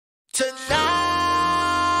tonight.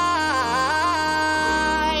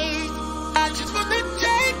 I just wanna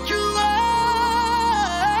take you high.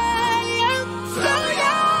 Throw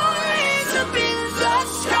your hands up in the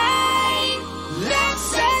sky. Let's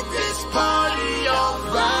set this party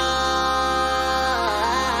alright.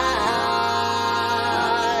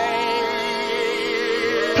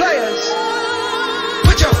 Players,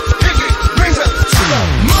 put your pinky rings up to the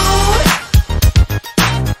moon.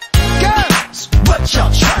 Girls, what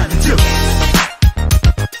y'all trying to do?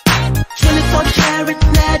 24 karat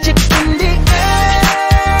magic in the air.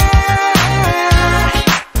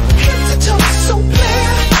 Head to toe so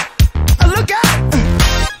clear. Look out!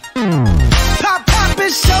 Pop, pop,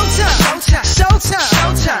 it's showtime. Showtime. Showtime.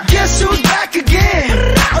 Showtime. Guess who's back again?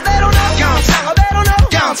 Oh, they don't know. Downtown. Oh, they don't know.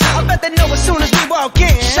 Downtown. I bet they know as soon as we walk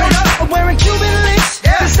in. Showed up. I'm wearing Cuban links.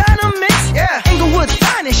 Yeah. Designer mix. Yeah. Inglewood's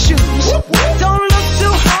finest shoes. Whoop, whoop. Don't look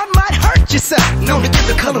too hard, might hurt yourself. Known to give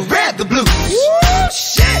the color red the blues. Woo,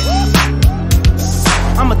 shit.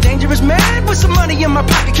 I'm a dangerous man with some money in my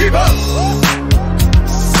pocket. Keep up.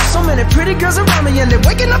 So many pretty girls around me and they're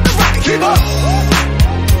waking up the rocket. Keep up.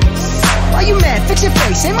 Why you mad? Fix your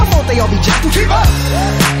face. Ain't my fault they all be jacking. Keep up.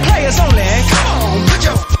 Players only. Come on, put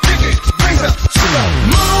your pinky rings up to the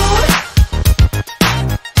moon.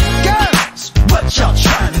 Girls, what y'all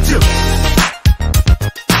trying to do?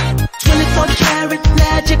 24 karat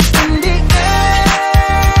magic in the air.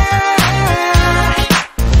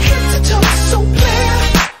 Head to toe so clear.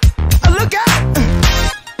 Look out.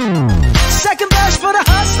 Second verse for the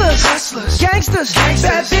hustlers. Hustlers. Gangsters.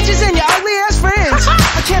 Bad bitches and your ugly ass friends.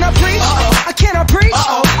 I cannot preach. I cannot preach.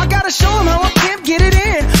 I gotta show them how I can't get it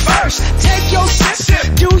in. First, take your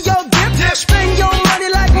sip. Do your dip. Spend your money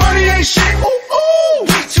like money ain't shit. Ooh, ooh.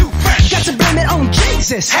 We too fresh. Got to blame it on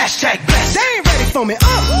Jesus. Hashtag blessed. They ain't ready for me.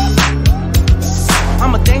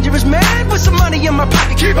 I'm a dangerous man with some money in my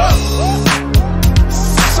pocket. Keep up.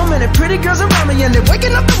 So many pretty girls around me and they're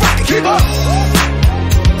waking up the rocket. Keep up.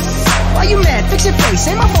 Why you mad? Fix your face.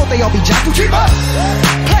 Ain't my fault they all be jacking. Keep up.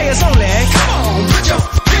 Players only. Come on, put your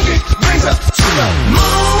pinky rings up to the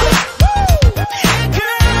moon.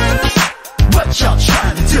 Girls, what y'all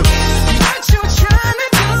trying to do? What you trying to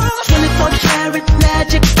do? 24 karat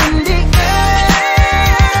magic in the air.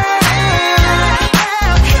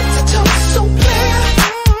 Head to toe so clear.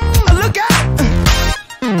 Look out.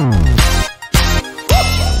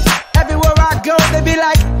 Everywhere I go, they be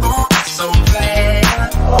like, ooh, so bad.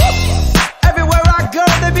 Everywhere I go,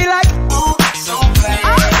 they be like, ooh, so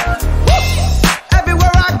bad.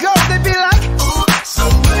 Everywhere I go, they be like, ooh, so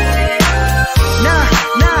bad.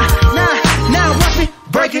 Now, watch me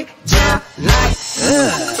break it down like,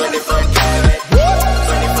 24 karat.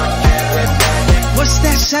 24 karat. what's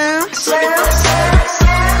that sound?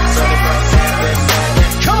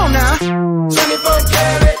 Come on now. 24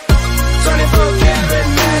 karat. 24 karat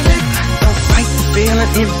magic. Don't fight the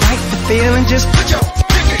feeling, invite the feeling. Just put your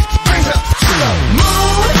pinky rings up to the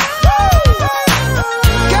moon.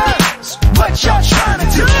 Girls, what y'all trying to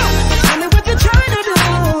do? Tell me what you're trying to do.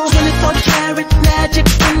 24 karat magic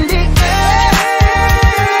in the air.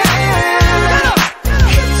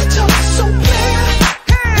 Head to toe so clear.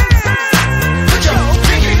 Put your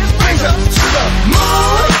pinky rings up to the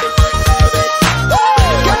moon.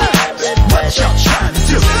 Girls, what y'all trying to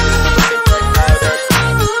do?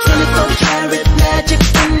 24 karat magic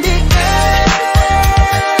in the air.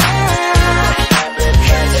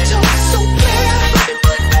 Head to toe so clear.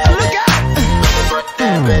 Look out.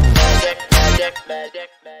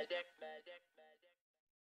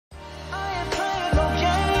 I ain't playing no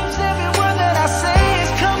games. Every word that I say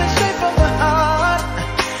is coming straight from the heart.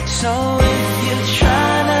 So if you're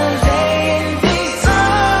trying to lay in these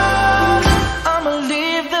arms, I'ma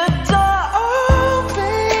leave the door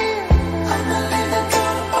open. I'ma leave the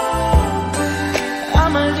door open.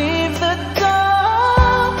 I'ma leave the door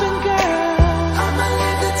open, girl. I'ma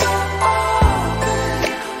leave the door open.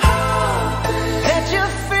 Let you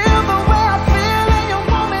feel the way I feel, and you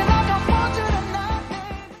want me like I want you tonight,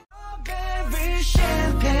 baby. Strawberry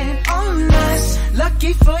champagne on us.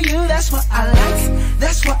 Lucky for you, that's what I like.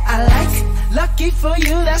 That's what I like. Lucky for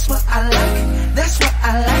you, that's what I like. That's what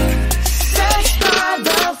I like. Sex by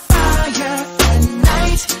the fire at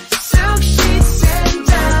night. Silk sheets and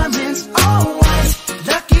diamonds all white.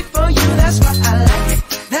 Lucky for you, that's what I like.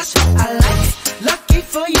 That's what I like. Lucky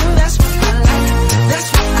for you, that's what I like. That's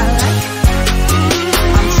what I like.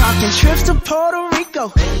 I'm talking trips to Puerto Rico.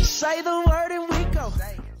 Say the word.